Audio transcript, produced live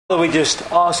We just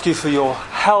ask you for your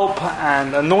help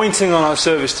and anointing on our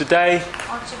service today.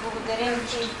 Отче, благодарим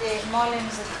ти и те молим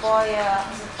за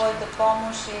твоята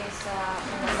помощ и за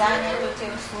помазанието ти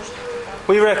в службата.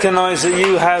 We recognize that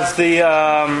you have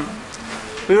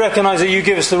you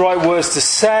give us the right words to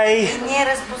say. Ние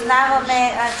разпознаваме,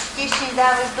 че ти ще ни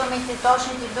даваш думите,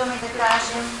 точните думи да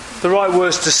кажем. The right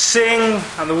words to sing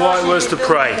and the right words to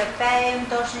pray. Да пеем,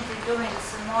 точните думи да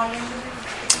се молим.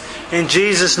 In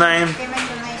Jesus' name. В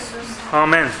името на Исус.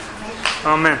 Amen.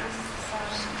 Amen.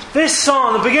 This psalm,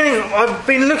 the beginning, I've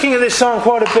been looking at this psalm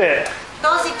quite a bit.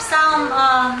 Този псалм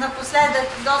напоследък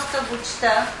доста го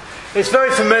чета. It's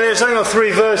very familiar. It's only got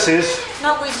 3 verses.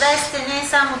 Много известен е,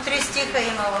 само 3 стиха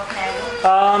има в него.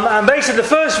 And basically,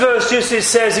 the first verse just it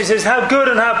says how good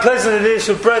and how pleasant it is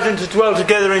for brethren to dwell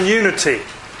together in unity.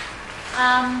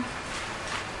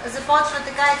 Започва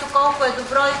така, ето колко е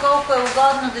добро и колко е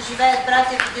угодно да живеят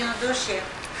братя в единодушие.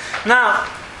 Now,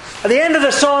 at the end of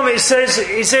the psalm, it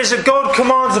says that God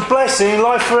commands a blessing in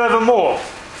life forevermore.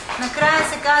 Накрая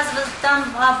се казва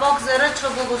там, Бог заръчва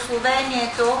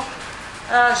благословението,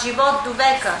 живот до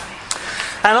века.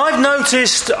 And I've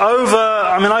noticed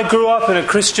I grew up in a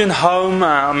Christian home.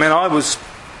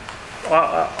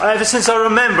 Ever since I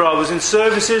remember, I was in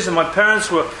services and my parents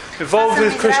were involved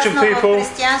with Christian people.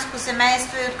 Християнско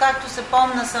семейство и откакто се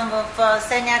помня съм в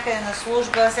все някъде на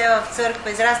служба, все в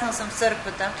църква, израснал съм в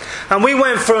църквата. And we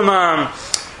went from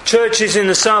churches in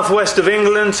the southwest of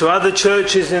England to other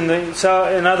churches in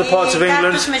other parts of England.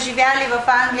 И както сме живяли в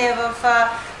Англия, в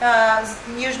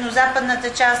южно-западната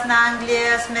част на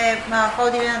Англия, сме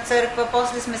ходили на църква,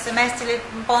 после сме се местили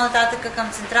по-нататък към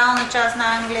централна част на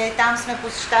Англия и там сме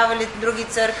посещавали други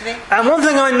църкви. And one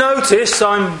thing I noticed,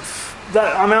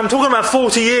 I'm talking about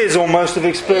 40 years almost of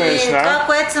experience now. Това,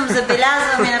 което съм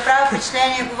забелязал, ми направи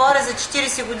впечатление, говоря за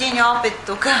 40 години опит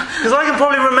тук. Because I can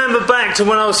probably remember back to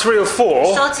when I was 3 or 4.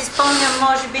 Защото си спомням,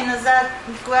 може би назад,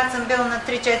 когато съм бил на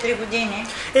 3-4 години.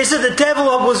 Is that the devil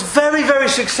was very, very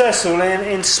successful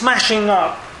in smashing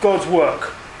up God's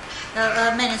work.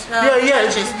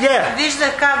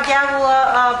 Виждах как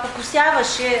дявола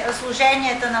покусяваше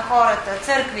служенията на хората,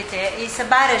 църквите и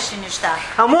събаряше неща.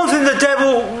 And one thing the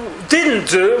devil didn't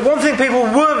do, one thing people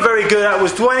weren't very good at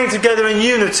was dwelling together in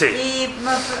unity. И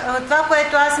това,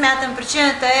 което аз смятам,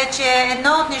 причината е, че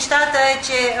едно от нещата е,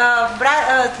 че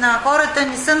на хората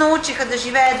не се научиха да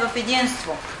живеят в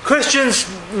единство. Christians,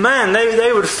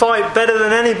 they would fight better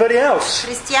than anybody else.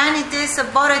 Християните се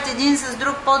борят един с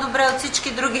друг по-добре от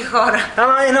всички други хора.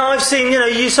 And I've seen,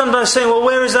 you sometimes say, well,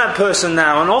 where is that person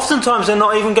now? And oftentimes they're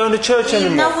not even going to church И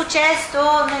anymore. много често,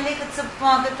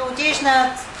 като отидеш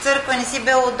на църква, не си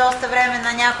бил от доста време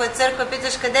на някоя църква,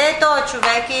 питаш къде е този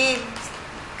човек и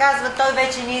казва, той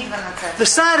вече не идва на църква. The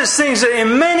saddest thing is that in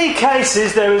many cases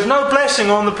there is no blessing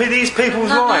on these people's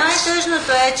Но lives.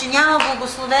 най-тъжното е, че няма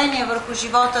благословение върху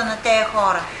живота на тези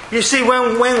хора. You see,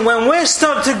 when we're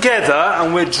stuck together and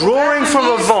we're drawing from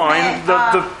a vine,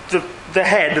 the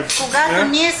head. Когато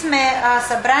ние сме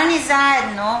събрани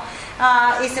заедно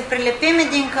и се прилепим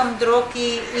един към друг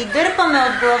и дърпаме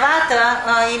от главата,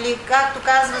 или както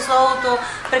казва словото,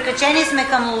 прикачени сме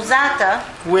към лозата,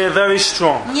 we're very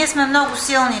strong. Ние сме много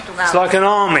силни тогава. It's like an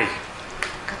army.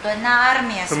 Като една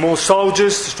армия. The more soldiers,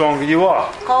 the stronger you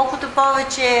are. Колкото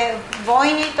повече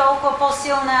войни, толкова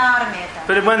по-силна е армията.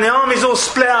 But when the army's all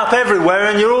split up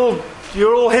everywhere and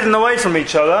you're all hidden away from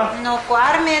each other. Но ако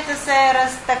армията се е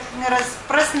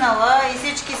разпръснала и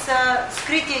всички са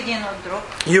скрити един от друг,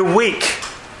 You're weak.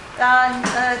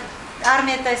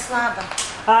 армията е слаба.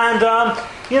 And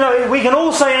we can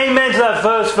all say amen to that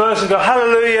verse and go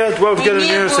hallelujah, dwell together in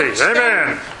unity.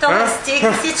 Amen. Тоест,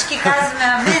 всички казваме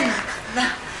амен.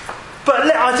 But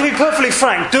to be perfectly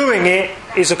frank, doing it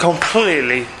is a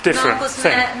completely different Но ако thing.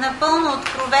 сме напълно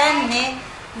откровенни,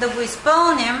 да го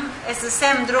изпълним е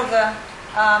съвсем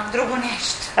друго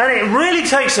нещо. And it really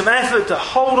takes some effort to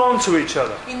hold on to each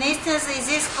other. И наистина се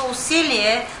изисква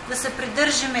усилие да се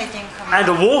придържаме един към And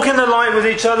to walk in the light with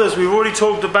each other, as we've already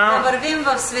talked да about. вървим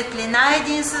в светлина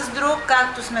един с друг,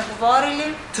 както сме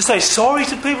говорили. To say sorry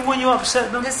to people when you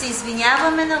upset them. Да се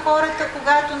извиняваме на хората,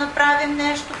 когато направим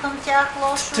нещо към тях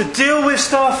лошо. To deal with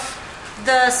stuff.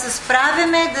 Да се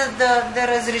справяме, да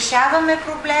разрешаваме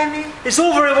проблеми. It's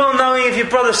all very well knowing if your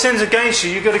brother sins against you,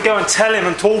 you've got to go and tell him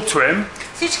and talk to him.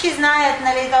 Всички знаят,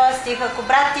 нали, този стих, ако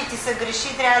брат ти се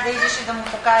греши, трябва да идеш и да му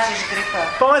покажеш греха.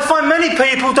 But I find many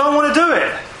people don't want to do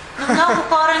it. Но много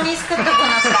хора не искат да го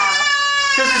направят.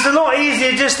 Because it's a lot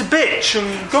easier just to bitch and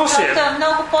gossip. Защото е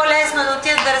много по-лесно да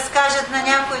отидат да разкажат на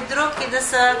някой друг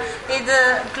и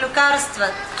да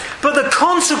клюкарстват. But the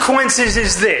consequences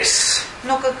is this.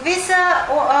 Но какви са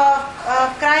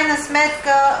в крайна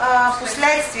сметка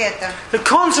последствията? The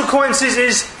consequences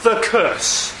is the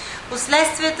curse.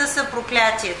 Последствията са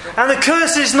проклятието. And the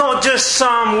curse is not just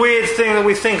some weird thing that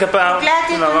we think about,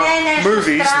 Проклятието не е нещо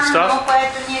movies and stuff. странно,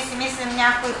 което ние си мислим,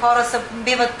 някои хора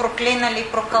биват проклинали,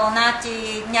 прокълнати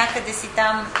и някъде си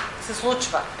там се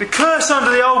случва. The curse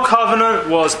under the old covenant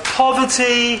was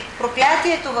poverty,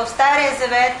 Проклятието в Стария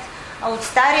завет, от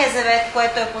Стария завет,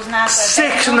 което е познато,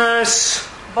 sickness,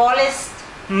 болест,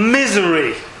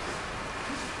 misery.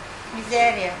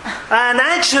 мизерия. And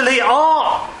actually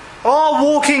our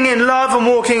walking in love and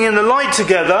walking in the light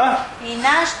together И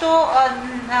нашето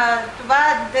това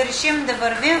да решим да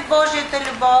вървим в Божията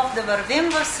любов, да вървим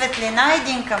в светлина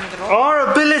един към друг.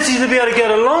 our ability to be able to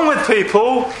get along with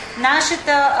people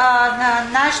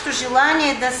Нашето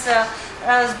желание да се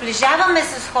сближаваме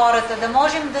с хората, да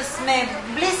можем да сме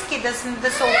близки, да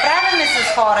се оправяме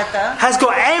с хората, has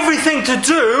got everything to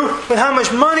do with how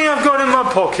much money I've got in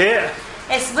my pocket,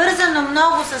 е свързано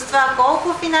много с това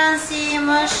колко финанси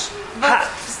имаш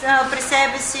при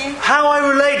себе си, how I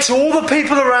relate to all the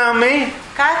people around me,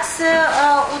 как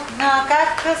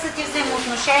са ти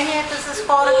взаимоотношенията с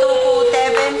хората около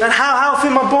тебе and how healthy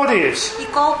my body is. и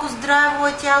колко здраво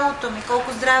е тялото ми,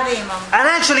 колко здраве имам.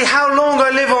 And actually how long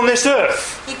I live on this earth.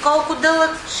 И колко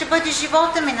дълъг ще бъде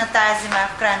живота ми на тази земя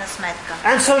в крайна сметка.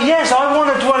 And so yes, I want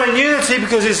to dwell in unity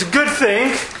because it's a good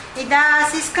thing. И да,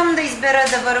 аз искам да избера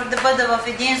да бъда в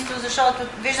единство, защото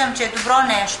виждам, че е добро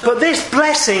нещо. But this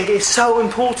blessing is so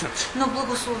important. Но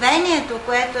благословението,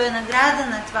 което е награда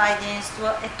на това единство,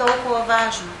 е толкова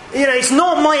важно. You know, it's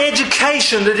not my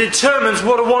education that determines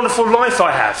what a wonderful life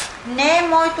I have. Не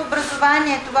е моето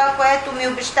образование това, което ми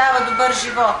обещава добър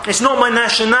живот. It's not my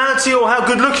nationality or how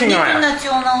good looking I Нито am.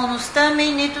 националността ми,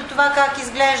 нито това как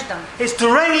изглеждам. It's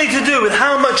directly to do with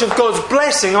how much of God's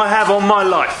blessing I have on my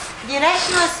life.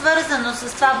 Директно е свързано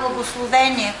с това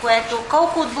благословение,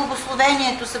 колко от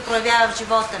благословението се проявява в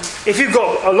живота ми. If you've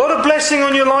got a lot of blessing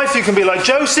on your life, you can be like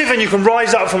Joseph and you can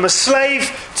rise up from a slave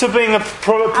to being a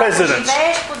president. Ако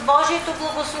живееш под Божието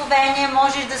благословение,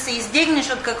 можеш да се издигнеш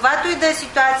от каквато и да е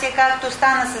ситуация, както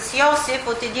стана с Йосиф,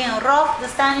 от един роб да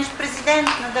станеш президент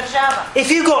на държава. If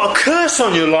you've got a curse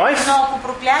on your life, Но ако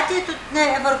проклятието не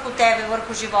е върху тебе,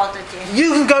 върху живота ти, you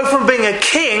can go from being a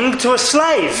king to a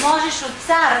slave. можеш от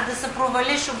цар да се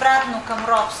провалиш обратно към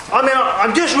робство. I mean,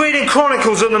 I'm just reading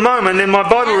Chronicles at the moment in my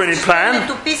Bible reading plan.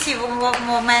 Летописи в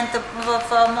момента в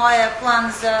моя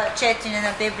план за четене на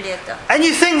Библията. And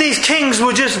you think these kings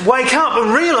would just wake up and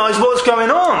realize what's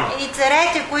going on. И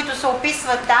царете, които се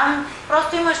описват там,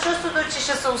 просто имаш чувството, че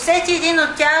ще се усети един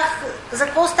от тях за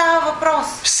какво става въпрос.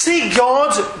 Seek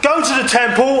God, go to the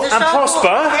temple and Защото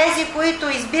prosper. тези, които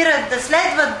избират да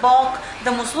следват Бог,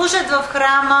 да му служат в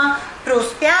храма,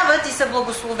 преуспяват и са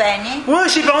благословени.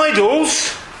 Worship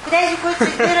idols. Тези, които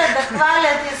избират да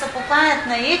хвалят и се покланят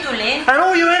на идоли, And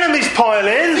all your enemies pile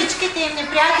in. всичките им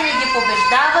неприятели ги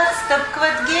побеждават,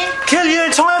 стъпкват ги, Kill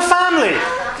your entire family.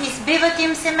 избиват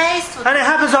им семейството. And it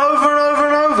happens over and over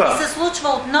and И over. се случва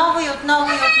отново и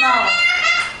отново и отново.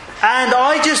 And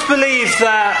I just believe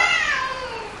that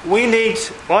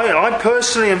I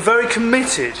personally am very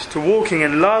committed to walking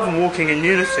in love and walking in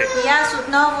unity. И аз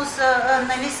отново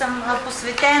съм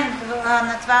посветен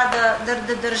на това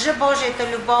да държа Божията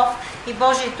любов и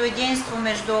Божието единство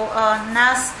между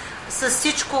нас с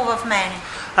всичко в мене.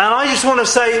 And I just want to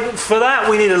say, for that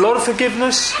we need a lot of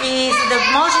forgiveness. И за да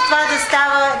може това да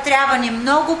става, трябва ни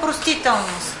много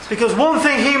простителност. Because one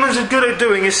thing humans are good at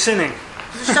doing is sinning.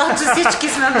 Защото всички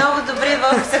сме много добри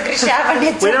в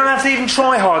съгрешаването. We don't have to even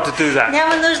try hard to do that.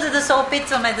 Няма нужда да се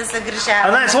опитваме да And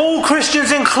съгрешаваме. that's all Christians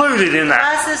included in that.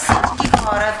 Това са всички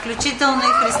хора, включително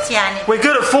и християни. We're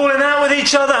good at falling out with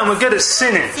each other and we're good at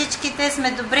sinning. Всичките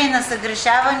сме добри на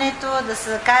съгрешаването, да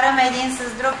се караме един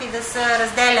с друг и да се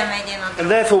разделяме един от друг. And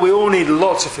therefore we all need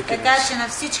lots of Така forgiveness. че на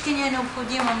всички ни е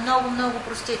необходимо много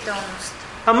простителност.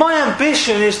 And my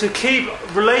ambition is to keep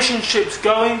relationships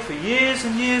going for years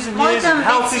and years and years Моята in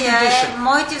healthy амбиция condition. е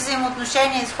моите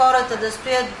взаимоотношения с хората да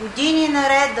стоят години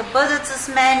наред, да бъдат с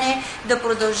мене, да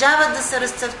продължават да се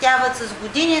разцъфтяват с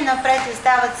години напред и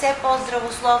стават все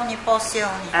по-здравословни,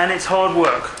 по-силни. And it's hard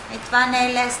work, И това не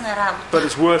е лесна работа, but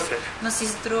it's worth it но си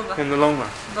струва in the long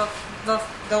run. в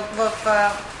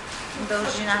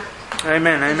дължина,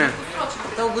 Amen, amen.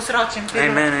 дългосрочен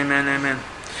период. Amen, amen, amen.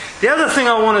 The other thing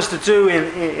I want us to do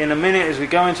in a minute as we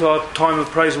go into our time of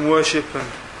praise and worship and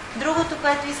Другото,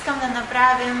 което искам да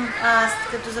направим,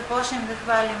 като започнем да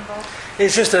хвалим Бог, is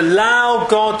just allow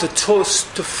God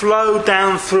to flow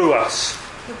down through us.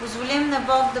 да позволим на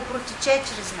Бог да протече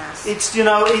чрез нас.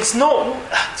 It's not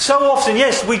so often.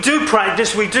 Yes, we do practice.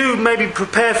 We do maybe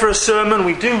prepare for a sermon.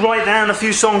 We do write down a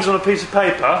few songs on a piece of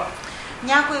paper.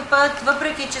 Някой път,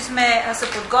 въпреки че сме се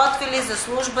подготвили за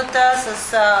службата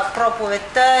с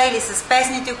проповедта или с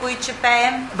песните, които ще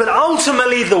пеем, But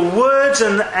ultimately the words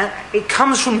and it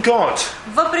comes from God.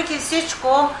 Въпреки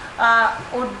всичко,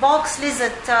 от Бог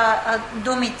слизат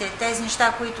думите, тези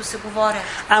неща, които се говорят.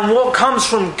 And what comes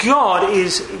from God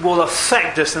will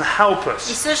affect us and help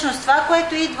us. И всъщност това,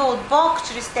 което идва от Бог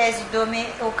чрез тези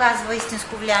думи, оказва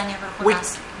истинско влияние върху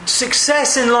нас.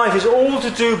 Success in life is all to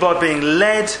do by being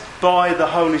led by the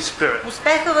Holy Spirit.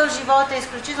 Успеха в живота е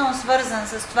изключително свързан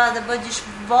с това да бъдеш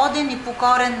воден и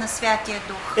покорен на Святия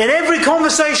Дух. In every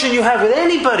conversation you have with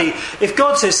anybody, if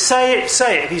God says say it,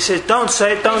 say it. If He says don't say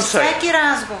it, don't say it. Всеки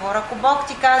разговор, ако Бог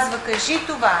ти казва кажи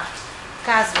това,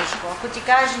 казваш го. Ако ти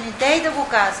каже не дей да го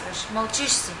казваш, мълчиш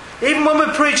си. Even when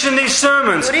we're preaching these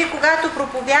sermons, дори когато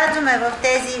проповядваме в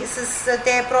тези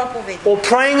проповеди, or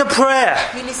praying a prayer,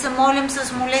 или се молим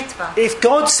с молитва, if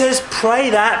God says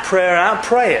pray that prayer out,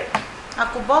 pray it.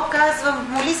 Ако Бог казва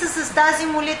моли се с тази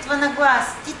молитва на глас,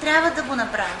 ти трябва да го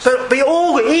направиш. But be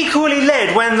all equally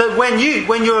led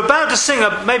when you're about to sing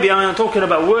maybe I'm talking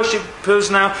about worshipers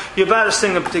now. You're about to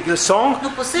sing a particular song.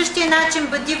 Но по същия начин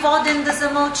бъди воден да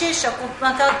замълчиш. Ако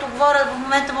както говоря в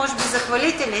момента може би за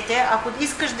хвалителите, ако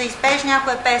искаш да изпееш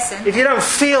някоя песен. If you don't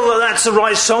feel that that's the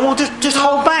right song, well, just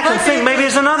hold back and think maybe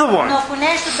there's another one. Но ако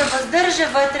нещо да въздържа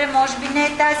вътре, може би не е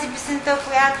тази песента,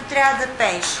 която трябва да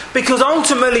пееш. Because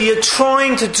ultimately you're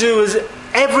trying to do as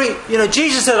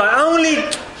Jesus said, I only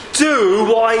do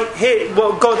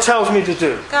what God tells me to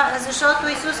do. Защото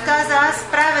Исус каза, аз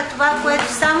правя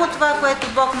само това, което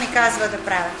Бог ми казва да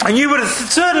правя. And you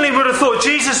certainly would have thought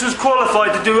Jesus was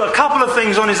qualified to do a couple of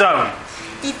things on his own.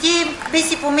 И ти би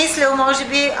си помислил, може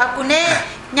би, ако не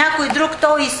някой друг,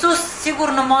 то Исус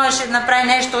сигурно можеше да направи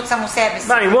нещо от само себе си.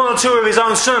 Maybe one or two of his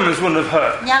own sermons wouldn't have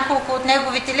heard. Няколко от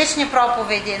неговите лични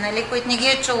проповеди, които не ги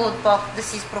е чул от Бог да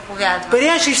си изпроповядва. But he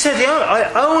actually said,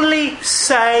 I only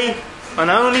say and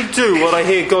only do what I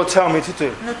hear God tell me to do.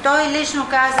 Но той лично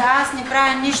каза, аз не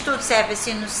правя нищо от себе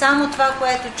си, но само това,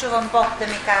 което чувам Бог да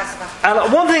ми казва. And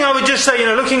one thing I would just say,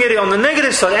 looking at it on the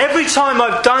negative side, every time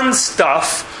I've done stuff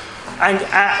and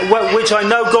which I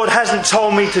know God hasn't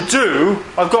told me to do,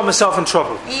 I've got myself in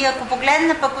trouble. И ако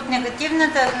погледна пък от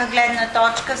негативната гледна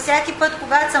точка, всеки път,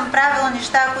 когато съм правила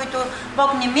неща, които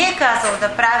Бог не ми е казал да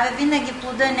правя, винаги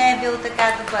плода не е бил така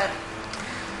добър.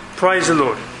 Praise the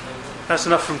Lord. That's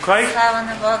enough from Craig. Слава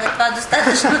на Бога, това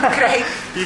достатъчно от Крейг.